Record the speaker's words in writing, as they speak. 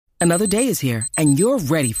Another day is here, and you're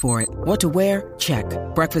ready for it. What to wear? Check.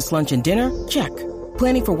 Breakfast, lunch, and dinner? Check.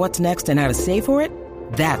 Planning for what's next and how to save for it?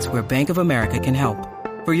 That's where Bank of America can help.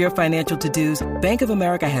 For your financial to-dos, Bank of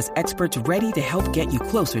America has experts ready to help get you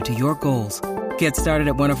closer to your goals. Get started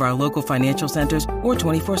at one of our local financial centers or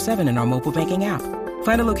 24/7 in our mobile banking app.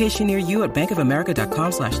 Find a location near you at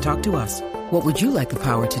bankofamerica.com/talktous. What would you like the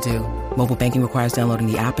power to do? Mobile banking requires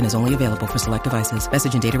downloading the app and is only available for select devices.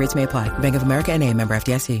 Message and data rates may apply. Bank of America N.A., member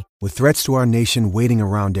FDIC. With threats to our nation waiting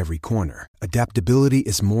around every corner, adaptability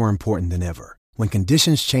is more important than ever. When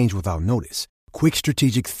conditions change without notice, quick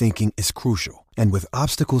strategic thinking is crucial. And with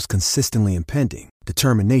obstacles consistently impending,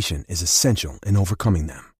 determination is essential in overcoming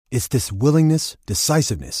them. It's this willingness,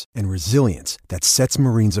 decisiveness, and resilience that sets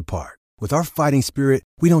Marines apart. With our fighting spirit,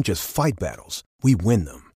 we don't just fight battles, we win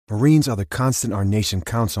them. Marines are the constant our nation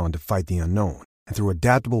counts on to fight the unknown. And through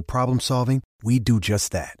adaptable problem solving, we do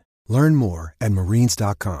just that. Learn more at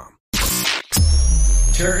Marines.com.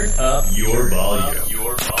 Turn up your volume.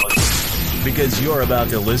 Because you're about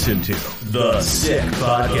to listen to The Sick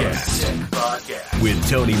Podcast with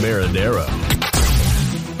Tony Marinaro.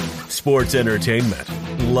 Sports entertainment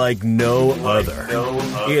like no other.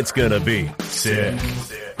 It's gonna be sick.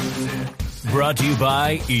 Brought to you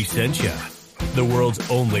by Essentia, the world's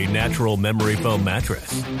only natural memory foam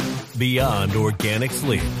mattress. Beyond organic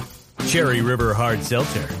sleep. Cherry River Hard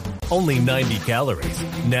Seltzer. Only 90 calories,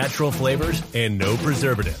 natural flavors, and no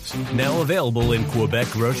preservatives. Now available in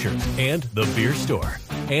Quebec grocers and the beer store.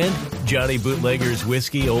 And Johnny Bootlegger's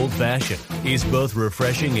Whiskey Old Fashioned is both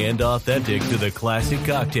refreshing and authentic to the classic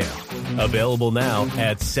cocktail. Available now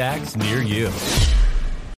at Saks near you.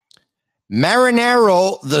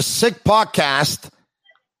 Marinaro, the Sick Podcast.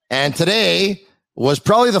 And today was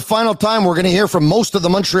probably the final time we're going to hear from most of the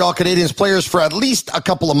Montreal Canadiens players for at least a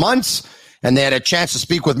couple of months. And they had a chance to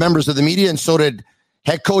speak with members of the media, and so did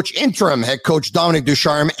interim head coach Dominic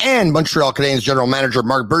Ducharme and Montreal Canadiens general manager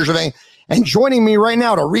Marc Bergevin. And joining me right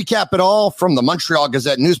now to recap it all from the Montreal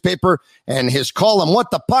Gazette newspaper and his column,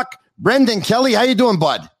 What the Puck, Brendan Kelly. How you doing,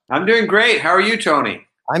 bud? I'm doing great. How are you, Tony?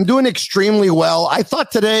 I'm doing extremely well. I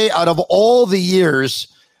thought today, out of all the years,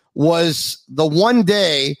 was the one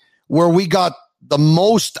day where we got the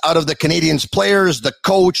most out of the Canadiens players, the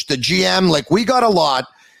coach, the GM. Like, we got a lot.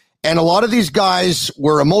 And a lot of these guys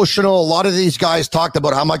were emotional. A lot of these guys talked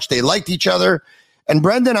about how much they liked each other. And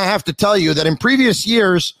Brendan, I have to tell you that in previous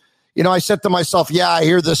years, you know, I said to myself, yeah, I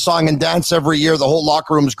hear this song and dance every year. The whole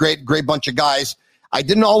locker room's great bunch of guys. I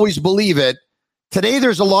didn't always believe it. Today,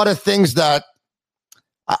 there's a lot of things that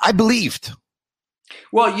I believed.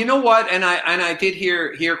 Well, you know what? And I did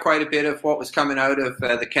hear quite a bit of what was coming out of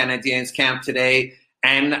the Canadiens camp today.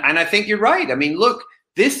 And I think you're right. I mean, look,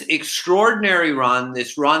 this extraordinary run,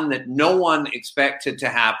 this run that no one expected to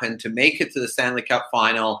happen, to make it to the Stanley Cup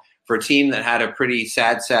final for a team that had a pretty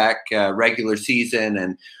sad sack regular season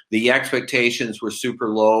and the expectations were super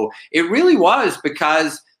low. It really was,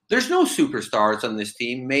 because there's no superstars on this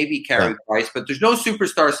team, maybe Carey Price, but there's no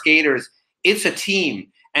superstar skaters. It's a team.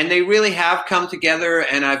 And they really have come together.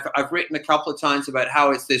 And I've written a couple of times about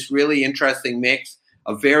how it's this really interesting mix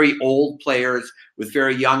of very old players with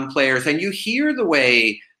very young players. And you hear the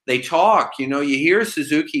way they talk. You know, you hear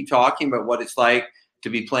Suzuki talking about what it's like to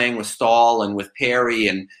be playing with Stahl and with Perry.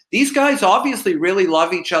 And these guys obviously really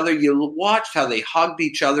love each other. You watched how they hugged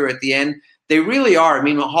each other at the end. They really are. I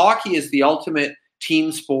mean, hockey is the ultimate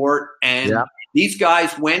team sport. And these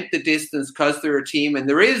guys went the distance because they're a team. And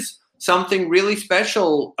there is something really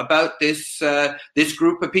special about this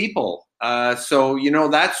group of people. So, you know,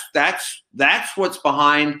 that's what's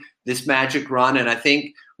behind this magic run. And I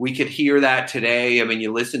think we could hear that today. I mean,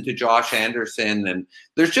 you listen to Josh Anderson, and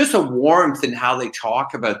there's just a warmth in how they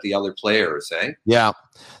talk about the other players, eh? Yeah.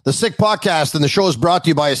 The Sick Podcast, and the show is brought to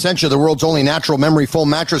you by Essentia, the world's only natural memory foam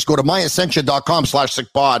mattress. Go to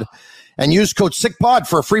myessentia.com/sickpod and use code SICKPOD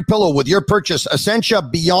for a free pillow with your purchase. Essentia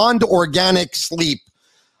Beyond Organic Sleep.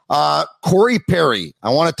 Corey Perry, I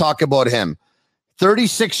want to talk about him.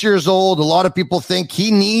 36 years old. A lot of people think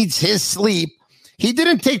he needs his sleep. He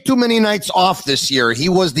didn't take too many nights off this year. He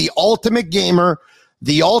was the ultimate gamer,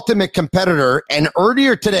 the ultimate competitor. And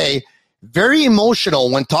earlier today, very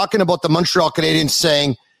emotional when talking about the Montreal Canadiens,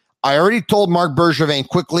 saying, I already told Marc Bergevin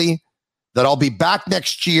quickly that I'll be back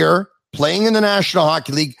next year playing in the National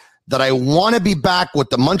Hockey League, that I want to be back with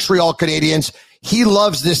the Montreal Canadiens. He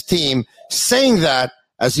loves this team, saying that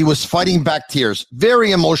as he was fighting back tears.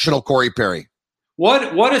 Very emotional, Corey Perry.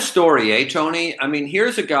 What a story, eh, Tony? I mean,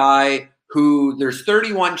 here's a guy who there's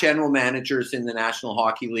 31 general managers in the National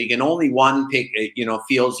Hockey League, and only one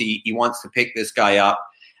feels he wants to pick this guy up,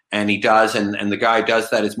 and he does, and the guy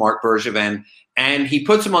does that is Marc Bergevin. and he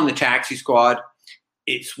puts him on the taxi squad.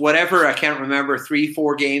 It's whatever, I can't remember,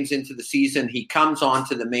 3-4 games into the season, he comes on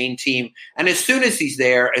to the main team. And as soon as he's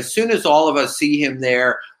there, as soon as all of us see him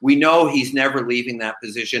there, we know he's never leaving that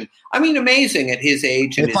position. I mean, amazing at his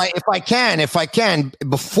age. And if I can,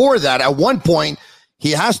 before that, at one point, he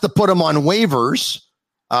has to put him on waivers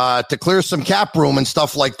to clear some cap room and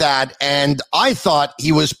stuff like that. And I thought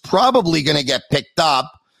he was probably going to get picked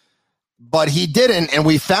up, but he didn't. And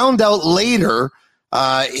we found out later,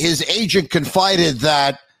 his agent confided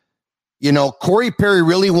that, Corey Perry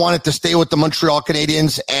really wanted to stay with the Montreal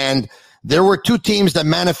Canadiens, and there were two teams that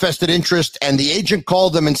manifested interest, and the agent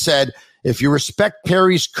called them and said, if you respect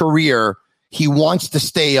Perry's career, he wants to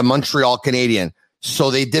stay a Montreal Canadian.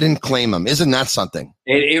 So they didn't claim him. Isn't that something?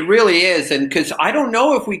 It really is. And because I don't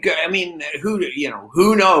know if we go, I mean,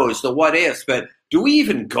 who knows the what ifs, but do we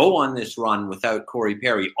even go on this run without Corey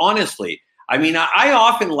Perry? Honestly, I mean, I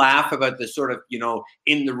often laugh about the sort of,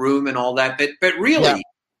 in the room and all that, but really,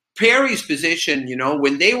 Perry's position,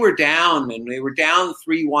 when they were down and they were down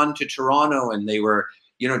 3-1 to Toronto and they were,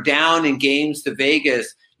 down in games to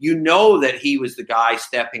Vegas, that he was the guy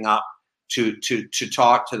stepping up to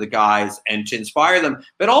talk to the guys and to inspire them,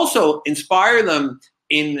 but also inspire them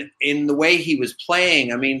in the way he was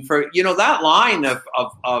playing. I mean, for, that line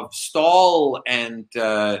of Stahl and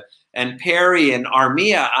Perry and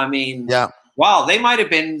Armia, I mean, wow, they might have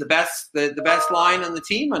been the best line on the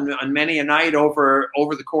team on many a night over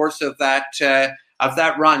the course of that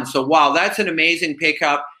run. So wow, that's an amazing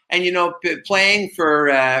pickup, and playing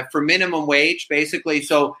for minimum wage basically.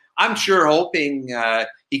 So I'm sure hoping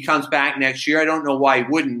he comes back next year. I don't know why he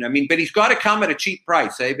wouldn't. I mean, but he's got to come at a cheap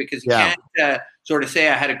price, because he can't sort of say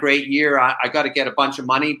I had a great year. I got to get a bunch of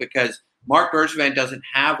money, because Marc Bergevin doesn't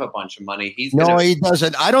have a bunch of money. He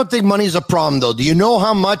doesn't. I don't think money's a problem though. Do you know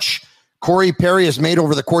how much Corey Perry has made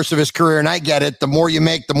over the course of his career? And I get it. The more you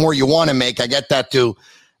make, the more you want to make. I get that too.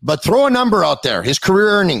 But throw a number out there. His career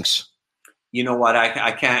earnings. You know what?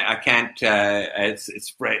 I can't.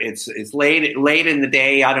 It's late in the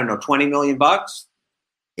day. I don't know. $20 million.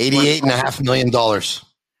 $88.5 million.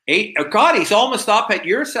 God, he's almost up at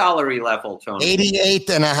your salary level, Tony.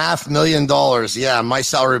 $88.5 million. Yeah, my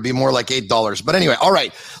salary would be more like $8. But anyway, all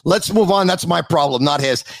right, let's move on. That's my problem, not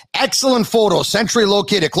his. Excellent photos, centrally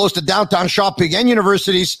located close to downtown shopping and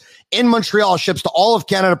universities in Montreal. Ships to all of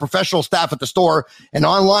Canada, professional staff at the store and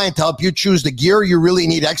online to help you choose the gear you really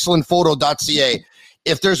need. Excellentphoto.ca.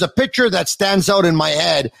 If there's a picture that stands out in my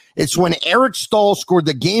head, it's when Eric Stahl scored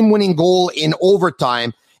the game-winning goal in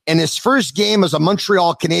overtime in his first game as a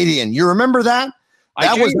Montreal Canadian. You remember that?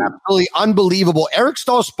 That was absolutely unbelievable. Eric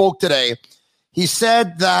Stahl spoke today. He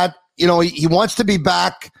said that, he wants to be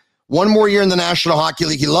back one more year in the National Hockey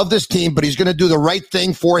League. He loved this team, but he's going to do the right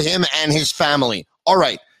thing for him and his family. All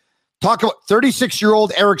right. Talk about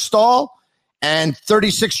 36-year-old Eric Stahl and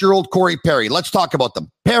 36-year-old Corey Perry. Let's talk about them.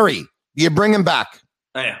 Perry, do you bring him back?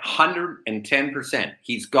 110%.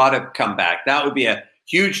 He's got to come back. That would be a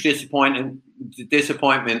huge disappointment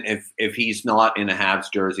if he's not in a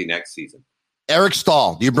Habs jersey next season. Eric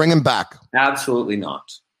Stahl, do you bring him back? Absolutely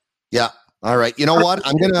not. Yeah. All right. You know what?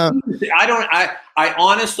 I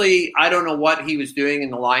honestly don't know what he was doing in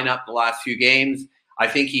the lineup the last few games. I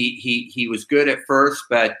think he was good at first,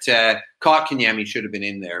 but Kotkaniemi should have been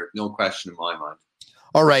in there. No question in my mind.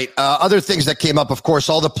 All right. Other things that came up, of course,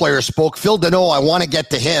 all the players spoke. Phil Deneau, I want to get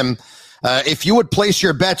to him. If you would place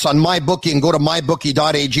your bets on MyBookie and go to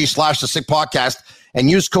mybookie.ag/the Sick Podcast and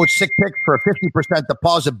use code SickPicks for a 50%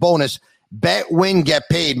 deposit bonus, bet, win, get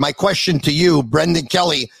paid. My question to you, Brendan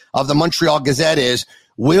Kelly of the Montreal Gazette, is,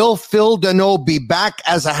 will Phil Deneau be back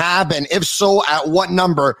as a Hab? And if so, at what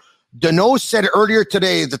number? Deneau said earlier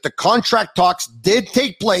today that the contract talks did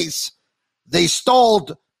take place. They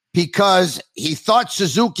stalled because he thought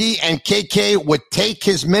Suzuki and KK would take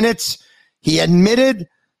his minutes. He admitted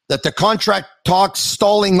that the contract talks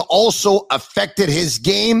stalling also affected his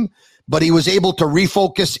game, but he was able to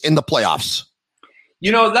refocus in the playoffs.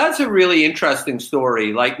 That's a really interesting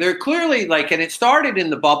story. Like, they're clearly and it started in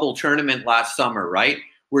the bubble tournament last summer, right?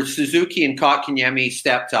 Where Suzuki and Kotkaniemi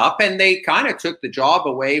stepped up and they kind of took the job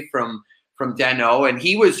away from Deneau. And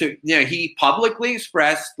he was, he publicly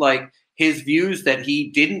expressed his views that he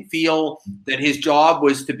didn't feel that his job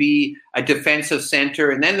was to be a defensive center.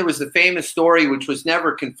 And then there was the famous story, which was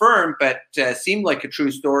never confirmed, but seemed like a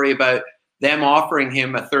true story, about them offering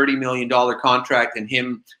him a $30 million contract and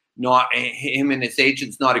him and his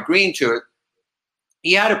agents not agreeing to it.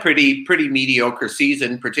 He had a pretty mediocre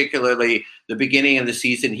season, particularly the beginning of the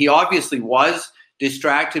season. He obviously was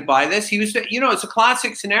distracted by this. He was, it's a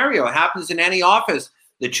classic scenario. It happens in any office.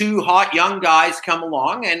 The two hot young guys come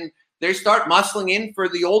along and they start muscling in for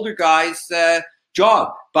the older guys'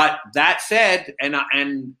 job. But that said, and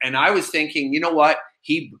I was thinking, you know what?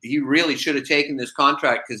 He really should have taken this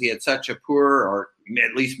contract because he had such a poor or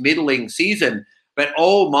at least middling season. But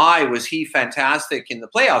oh my, was he fantastic in the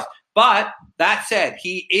playoffs. But that said,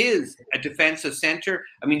 he is a defensive center.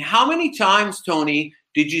 I mean, how many times, Tony,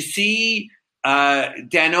 did you see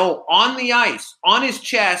Danault on the ice, on his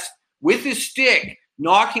chest, with his stick,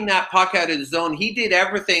 knocking that puck out of the zone? He did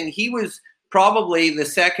everything. He was probably the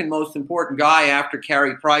second most important guy after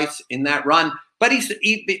Carey Price in that run. But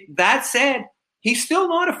that said, he's still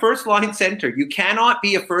not a first-line center. You cannot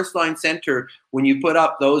be a first-line center when you put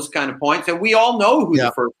up those kind of points. And we all know who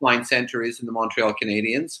the first-line center is in the Montreal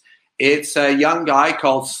Canadiens. It's a young guy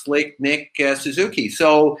called Slick Nick Suzuki.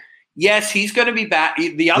 So, yes, he's going to be back.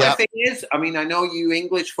 The other thing is, I mean, I know you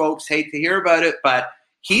English folks hate to hear about it, but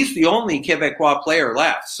he's the only Quebecois player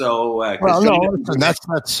left. So, listen,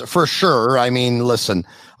 that's for sure. I mean, listen,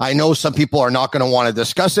 I know some people are not going to want to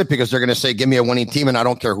discuss it because they're going to say, give me a winning team and I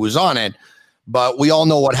don't care who's on it. But we all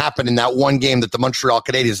know what happened in that one game that the Montreal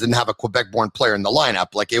Canadiens didn't have a Quebec-born player in the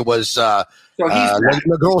lineup. Like it was le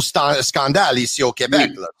gros scandale ici au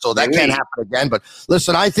Québec. So that can't happen again. But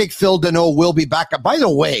listen, I think Phil Danault will be back. By the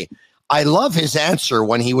way, I love his answer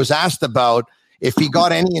when he was asked about if he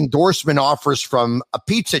got any endorsement offers from a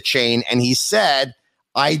pizza chain. And he said,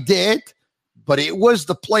 I did, but it was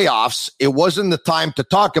the playoffs. It wasn't the time to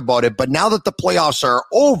talk about it. But now that the playoffs are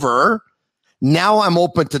over, now I'm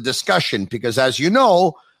open to discussion because, as you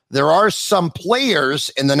know, there are some players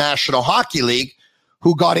in the National Hockey League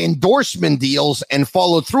who got endorsement deals and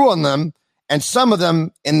followed through on them, and some of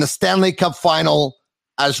them in the Stanley Cup final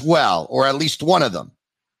as well, or at least one of them.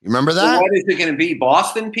 You remember that? So what is it going to be?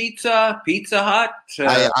 Boston Pizza? Pizza Hut?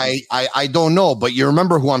 I don't know, but you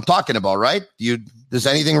remember who I'm talking about, right? Does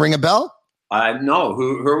anything ring a bell? No.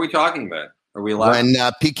 Who are we talking about? Are we allowed? When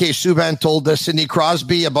P.K. Subban told Sidney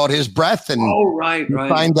Crosby about his breath and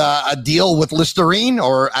signed a deal with Listerine,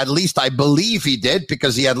 or at least I believe he did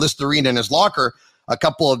because he had Listerine in his locker a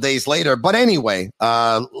couple of days later. But anyway,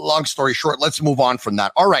 long story short, let's move on from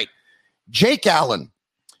that. All right. Jake Allen,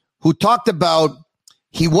 who talked about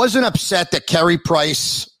he wasn't upset that Carey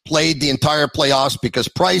Price played the entire playoffs because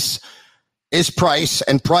Price is Price,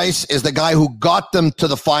 and Price is the guy who got them to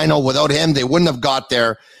the final. Without him, they wouldn't have got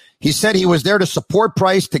there. He said he was there to support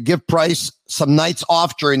Price, to give Price some nights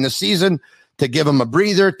off during the season, to give him a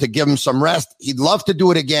breather, to give him some rest. He'd love to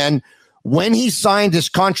do it again. When he signed his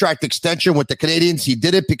contract extension with the Canadiens, he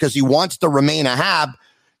did it because he wants to remain a Hab,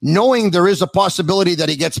 knowing there is a possibility that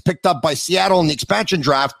he gets picked up by Seattle in the expansion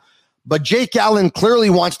draft. But Jake Allen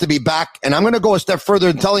clearly wants to be back. And I'm going to go a step further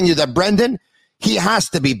in telling you that, Brendan, he has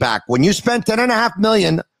to be back. When you spend $10.5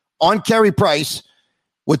 million on Carey Price,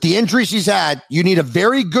 with the injuries he's had, you need a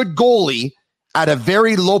very good goalie at a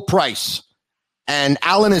very low price. And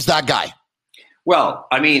Allen is that guy. Well,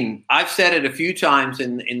 I mean, I've said it a few times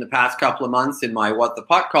in the past couple of months in my What the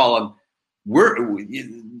Puck column.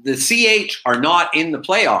 The CH are not in the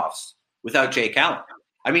playoffs without Jake Allen.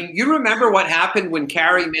 I mean, you remember what happened when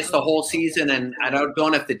Carey missed the whole season, and I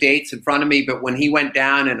don't have the dates in front of me, but when he went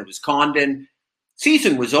down and it was Condon,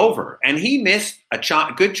 season was over, and he missed a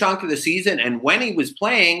good chunk of the season. And when he was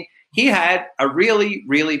playing, he had a really,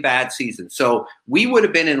 really bad season. So we would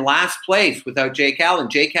have been in last place without Jake Allen.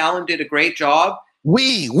 Jake Allen did a great job.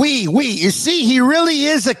 You see, he really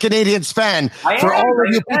is a Canadiens fan. For all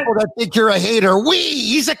of you people that think you're a hater,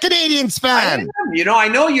 he's a Canadiens fan. I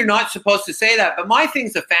know you're not supposed to say that, but my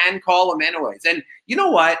thing's a fan column anyways. And you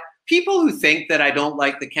know what? People who think that I don't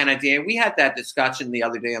like the Canadiens, we had that discussion the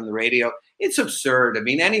other day on the radio. It's absurd. I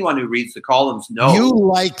mean, anyone who reads the columns knows. You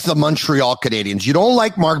like the Montreal Canadiens. You don't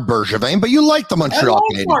like Marc Bergevin, but you like the Montreal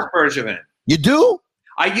Canadiens. Marc Bergevin. You do?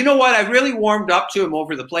 You know what? I really warmed up to him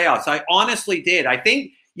over the playoffs. I honestly did. I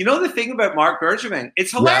think, the thing about Marc Bergevin,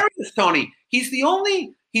 it's hilarious, Tony. He's the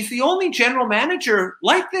only general manager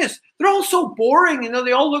like this. They're all so boring.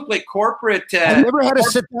 They all look like corporate. Have you ever had a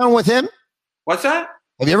sit down with him? What's that?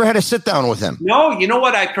 Have you ever had a sit down with him? No. You know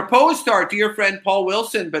what? I proposed to our dear friend Paul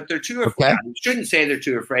Wilson, but they're too afraid. I shouldn't say they're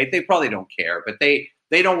too afraid. They probably don't care, but they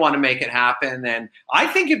don't want to make it happen. And I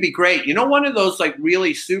think it'd be great. One of those like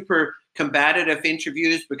really super combative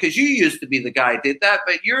interviews, because you used to be the guy who did that,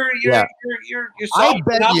 but you're I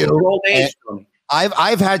bet you. Old age,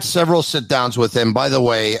 I've had several sit downs with him, by the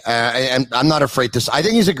way, and I'm not afraid to say, I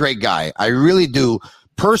think he's a great guy. I really do.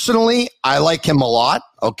 Personally, I like him a lot.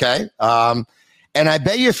 Okay. And I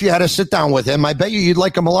bet you if you had a sit down with him, I bet you'd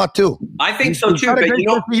like him a lot too. I think so too. But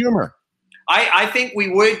humor. I think we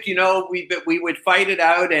would, we would fight it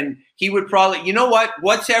out, and he would probably,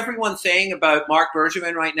 what's everyone saying about Marc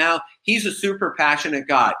Bergevin right now? He's a super passionate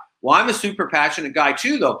guy. Well, I'm a super passionate guy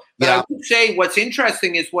too, though. But I would say what's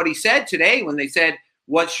interesting is what he said today when they said,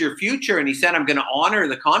 "What's your future?" And he said, "I'm going to honor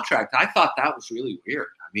the contract." I thought that was really weird.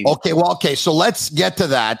 Okay. So let's get to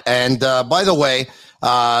that. And by the way,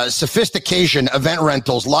 sophistication, event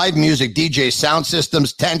rentals, live music, DJs, sound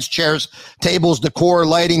systems, tents, chairs, tables, decor,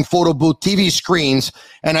 lighting, photo booth, TV screens.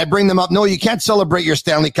 And I bring them up. No, you can't celebrate your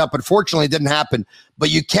Stanley Cup. Unfortunately, it didn't happen.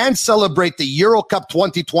 But you can celebrate the Euro Cup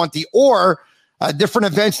 2020 or different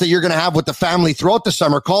events that you're going to have with the family throughout the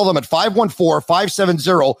summer. Call them at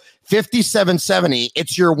 514-570-5770.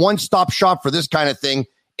 It's your one-stop shop for this kind of thing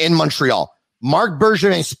in Montreal. Marc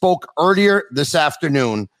Bergevin spoke earlier this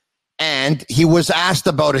afternoon, and he was asked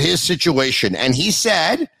about his situation. And he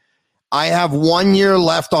said, I have 1 year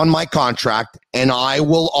left on my contract, and I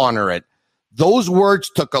will honor it. Those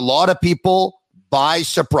words took a lot of people by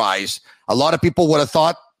surprise. A lot of people would have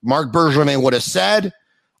thought Marc Bergevin would have said,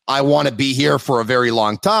 I want to be here for a very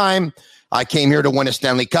long time. I came here to win a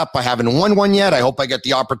Stanley Cup. I haven't won one yet. I hope I get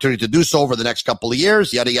the opportunity to do so over the next couple of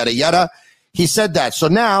years, yada, yada, yada. He said that. So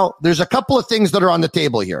now there's a couple of things that are on the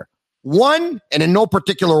table here. One, and in no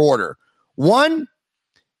particular order. One,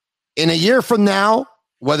 in a year from now,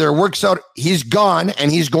 whether it works out, he's gone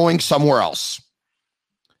and he's going somewhere else.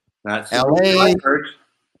 That's LA,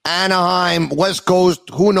 Anaheim, West Coast,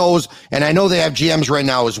 who knows? And I know they have GMs right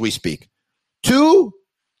now as we speak. Two,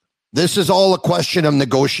 this is all a question of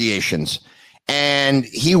negotiations. And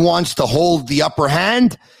he wants to hold the upper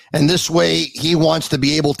hand. And this way, he wants to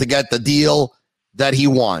be able to get the deal that he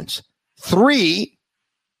wants. Three,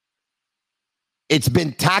 it's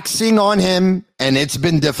been taxing on him, and it's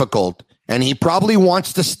been difficult. And he probably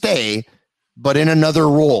wants to stay, but in another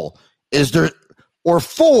role. Or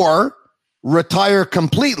four, retire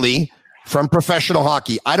completely from professional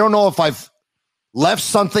hockey. I don't know if I've left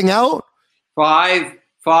something out. Five,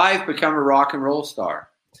 become a rock and roll star.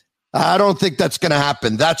 I don't think that's going to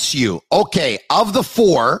happen. That's you. Okay, of the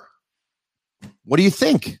four, what do you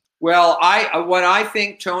think? Well, what I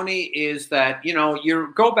think, Tony, is that,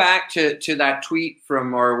 you go back to that tweet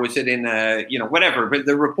from, or was it in, whatever, but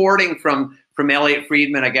the reporting from Elliot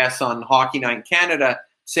Friedman, I guess, on Hockey Night in Canada,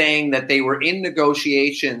 saying that they were in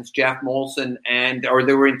negotiations, Jeff Molson, or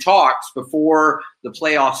they were in talks before the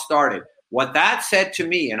playoffs started. What that said to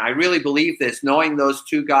me, and I really believe this, knowing those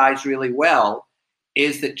two guys really well,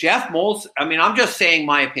 is that Jeff Molson, I'm just saying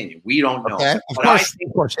my opinion. We don't know. Okay, of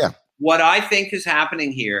course, yeah. What I think is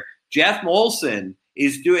happening here, Jeff Molson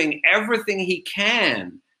is doing everything he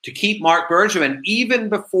can to keep Marc Bergevin, even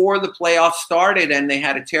before the playoffs started and they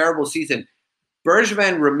had a terrible season.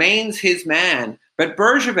 Bergevin remains his man, but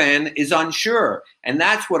Bergevin is unsure. And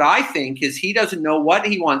that's what I think is he doesn't know what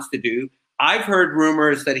he wants to do. I've heard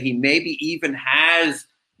rumors that he maybe even has,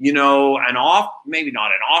 maybe not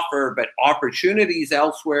an offer, but opportunities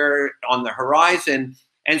elsewhere on the horizon.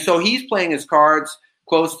 And so he's playing his cards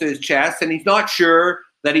close to his chest, and he's not sure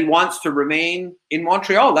that he wants to remain in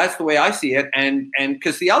Montreal. That's the way I see it. And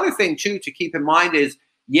because the other thing, too, to keep in mind is,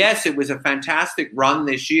 yes, it was a fantastic run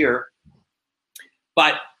this year,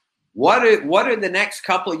 but what are the next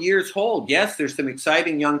couple of years hold? Yes, there's some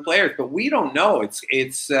exciting young players, but we don't know.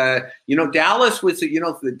 It's Dallas was,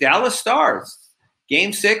 the Dallas Stars,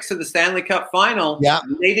 Game 6 of the Stanley Cup Final. Yeah.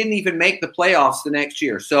 They didn't even make the playoffs the next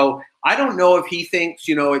year. So I don't know if he thinks,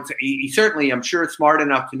 he certainly, I'm sure, it's smart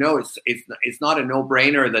enough to know it's not a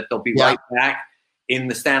no-brainer that they'll be right back in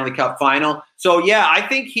the Stanley Cup Final. So yeah, I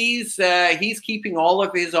think he's keeping all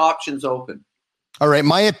of his options open. All right,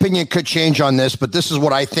 my opinion could change on this, but this is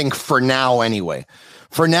what I think for now anyway.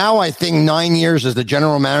 For now, I think 9 years as the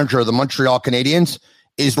general manager of the Montreal Canadiens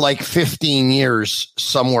is like 15 years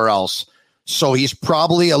somewhere else. So he's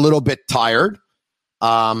probably a little bit tired.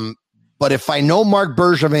 But if I know Marc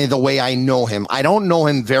Bergevin the way I know him, I don't know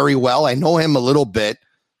him very well. I know him a little bit.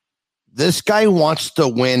 This guy wants to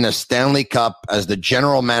win a Stanley Cup as the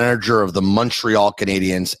general manager of the Montreal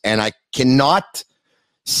Canadiens, and I cannot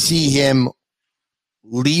see him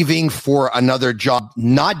leaving for another job.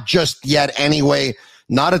 Not just yet anyway,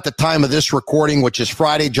 not at the time of this recording, which is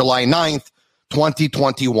Friday, July 9th,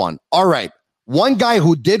 2021. All right. One guy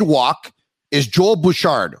who did walk is Joel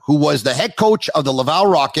Bouchard, who was the head coach of the Laval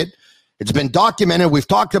Rocket. It's been documented. We've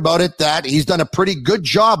talked about it, that he's done a pretty good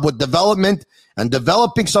job with development and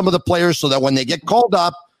developing some of the players so that when they get called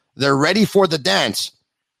up, they're ready for the dance.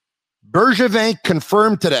 Bergevin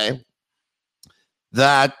confirmed today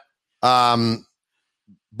that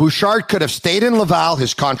Bouchard could have stayed in Laval.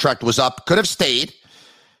 His contract was up, could have stayed,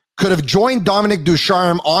 could have joined Dominic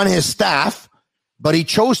Ducharme on his staff, but he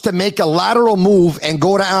chose to make a lateral move and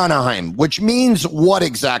go to Anaheim, which means what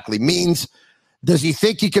exactly? Means, does he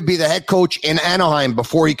think he could be the head coach in Anaheim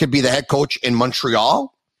before he could be the head coach in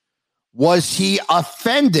Montreal? Was he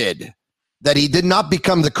offended that he did not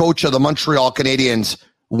become the coach of the Montreal Canadiens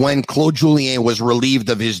when Claude Julien was relieved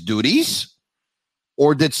of his duties?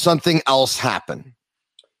 Or did something else happen?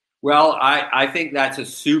 Well, I think that's a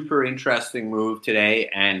super interesting move today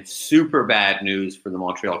and super bad news for the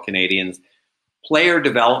Montreal Canadiens. Player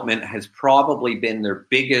development has probably been their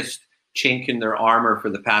biggest chink in their armor for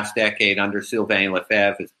the past decade under Sylvain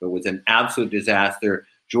Lefebvre. It was an absolute disaster.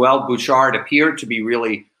 Joël Bouchard appeared to be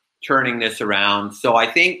really turning this around. So I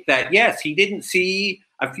think that, yes, he didn't see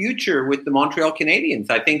a future with the Montreal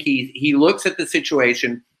Canadiens. I think he looks at the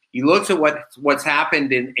situation. He looks at what's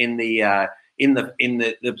happened in the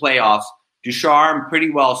playoffs. Ducharme, pretty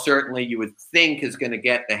well, certainly you would think is going to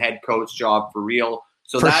get the head coach job for real.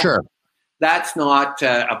 So that's not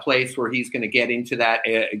a place where he's going to get into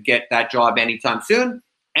get that job anytime soon.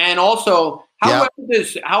 And also, how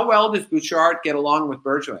well does Bouchard get along with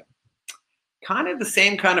Bergevin? Kind of the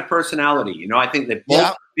same kind of personality. I think they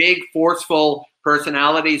both big, forceful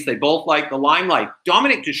personalities. They both like the limelight.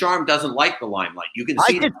 Dominic Ducharme doesn't like the limelight. You can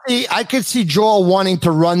see. I could see Joel wanting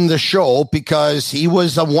to run the show because he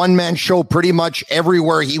was a one-man show pretty much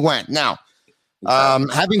everywhere he went. Now,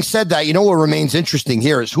 having said that, what remains interesting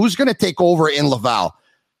here is who's going to take over in Laval.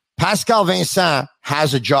 Pascal Vincent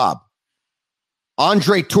has a job.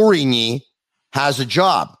 Andre Tourigny has a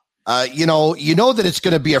job. You know that it's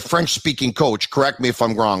going to be a French-speaking coach. Correct me if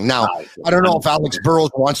I'm wrong. Now, I don't know if Alex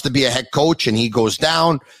Burrows wants to be a head coach and he goes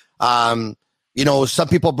down. Some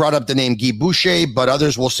people brought up the name Guy Boucher, but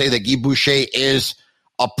others will say that Guy Boucher is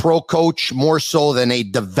a pro coach more so than a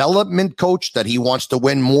development coach, that he wants to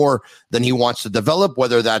win more than he wants to develop,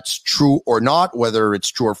 whether that's true or not, whether it's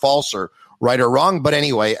true or false or right or wrong. But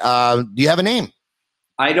anyway, do you have a name?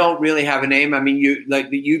 I don't really have a name. I mean,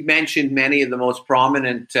 you mentioned many of the most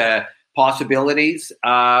prominent possibilities.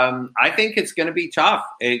 I think it's going to be tough.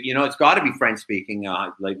 It's got to be French speaking.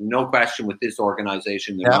 No question with this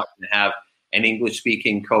organization, they're not going to have an English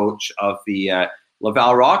speaking coach of the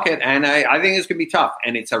Laval Rocket, and I think it's going to be tough.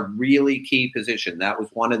 And it's a really key position. That was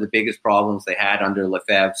one of the biggest problems they had under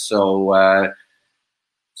Lefebvre. So,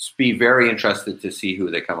 be very interested to see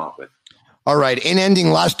who they come up with. All right. In ending,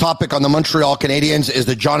 last topic on the Montreal Canadiens is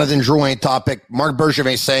the Jonathan Drouin topic. Marc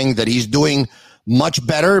Bergevin saying that he's doing much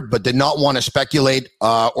better, but did not want to speculate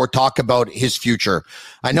or talk about his future.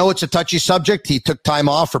 I know it's a touchy subject. He took time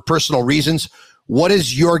off for personal reasons. What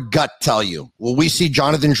does your gut tell you? Will we see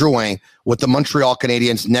Jonathan Drouin with the Montreal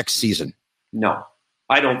Canadiens next season? No,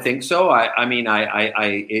 I don't think so.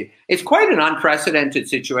 It's quite an unprecedented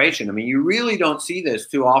situation. I mean, you really don't see this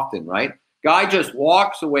too often, right? Guy just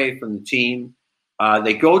walks away from the team.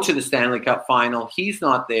 They go to the Stanley Cup final. He's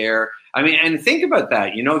not there. I mean, and think about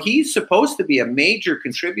that. He's supposed to be a major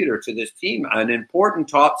contributor to this team, an important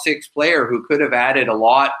top six player who could have added a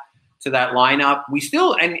lot to that lineup. We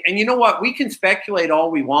still, and you know what? We can speculate all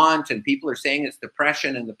we want, and people are saying it's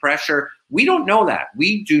depression and the pressure. We don't know that.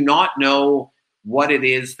 We do not know what it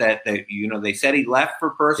is that they said he left for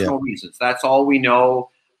personal reasons. That's all we know.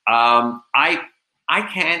 I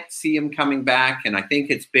can't see him coming back, and I think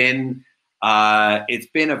it's been a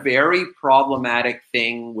very problematic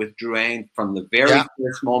thing with Drouin from the very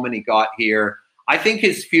first moment he got here. I think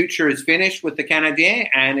his future is finished with the Canadiens,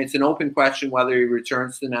 and it's an open question whether he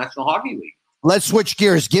returns to the National Hockey League. Let's switch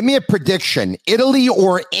gears. Give me a prediction: Italy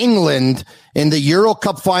or England in the Euro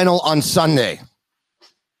Cup final on Sunday?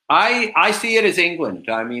 I see it as England.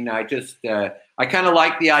 I mean, I kind of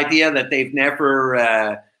like the idea that they've never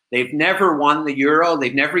won the Euro.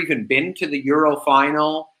 They've never even been to the Euro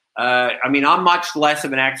final. I mean, I'm much less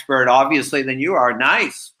of an expert, obviously, than you are.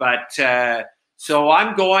 Nice. But so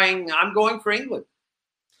I'm going for England.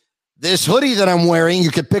 This hoodie that I'm wearing, you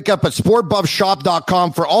can pick up at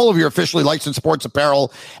sportbuffshop.com for all of your officially licensed sports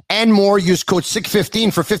apparel and more. Use code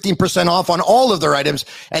SICK15 for 15% off on all of their items.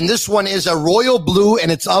 And this one is a royal blue, and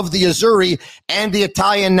it's of the Azzurri and the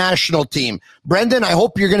Italian national team. Brendan, I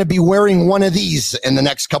hope you're going to be wearing one of these in the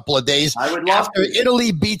next couple of days. I would love after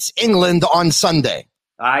Italy beats England on Sunday.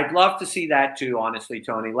 I'd love to see that too, honestly,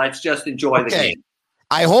 Tony. Let's just enjoy the game.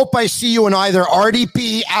 I hope I see you in either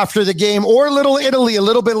RDP after the game or Little Italy a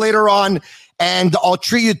little bit later on, and I'll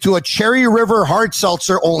treat you to a Cherry River hard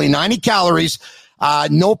seltzer, only 90 calories,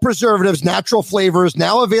 no preservatives, natural flavors,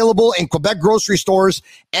 now available in Quebec grocery stores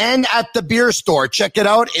and at the beer store. Check it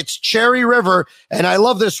out. It's Cherry River, and I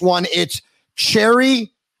love this one. It's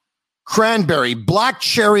cherry, cranberry, black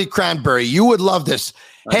cherry cranberry. You would love this.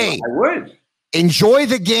 Hey, I would. Enjoy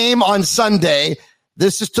the game on Sunday.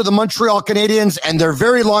 This is to the Montreal Canadiens and their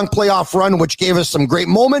very long playoff run, which gave us some great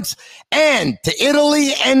moments. And to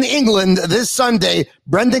Italy and England this Sunday,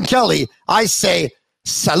 Brendan Kelly, I say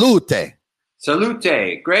salute.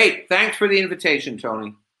 Salute. Great. Thanks for the invitation,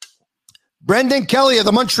 Tony. Brendan Kelly of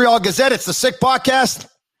the Montreal Gazette. It's the Sick Podcast.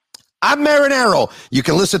 I'm Marinero. You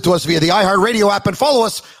can listen to us via the iHeartRadio app and follow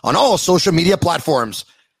us on all social media platforms.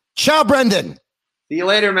 Ciao, Brendan. See you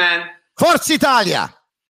later, man. Forza Italia.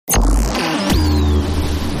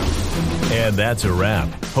 And that's a wrap.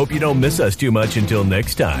 Hope you don't miss us too much until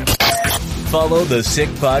next time. Follow the Sick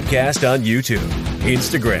Podcast on YouTube,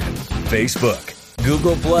 Instagram, Facebook,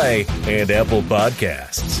 Google Play, and Apple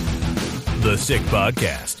Podcasts. The Sick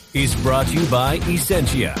Podcast is brought to you by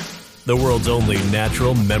Essentia, the world's only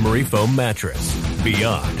natural memory foam mattress.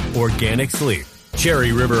 Beyond Organic Sleep.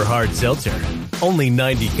 Cherry River Hard Seltzer. Only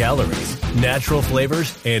 90 calories, natural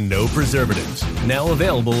flavors, and no preservatives. Now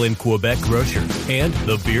available in Quebec Grocer and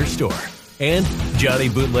the beer store. And Johnny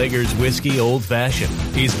Bootlegger's Whiskey Old Fashioned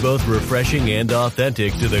is both refreshing and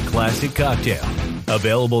authentic to the classic cocktail.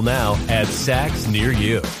 Available now at Saks near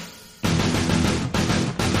you.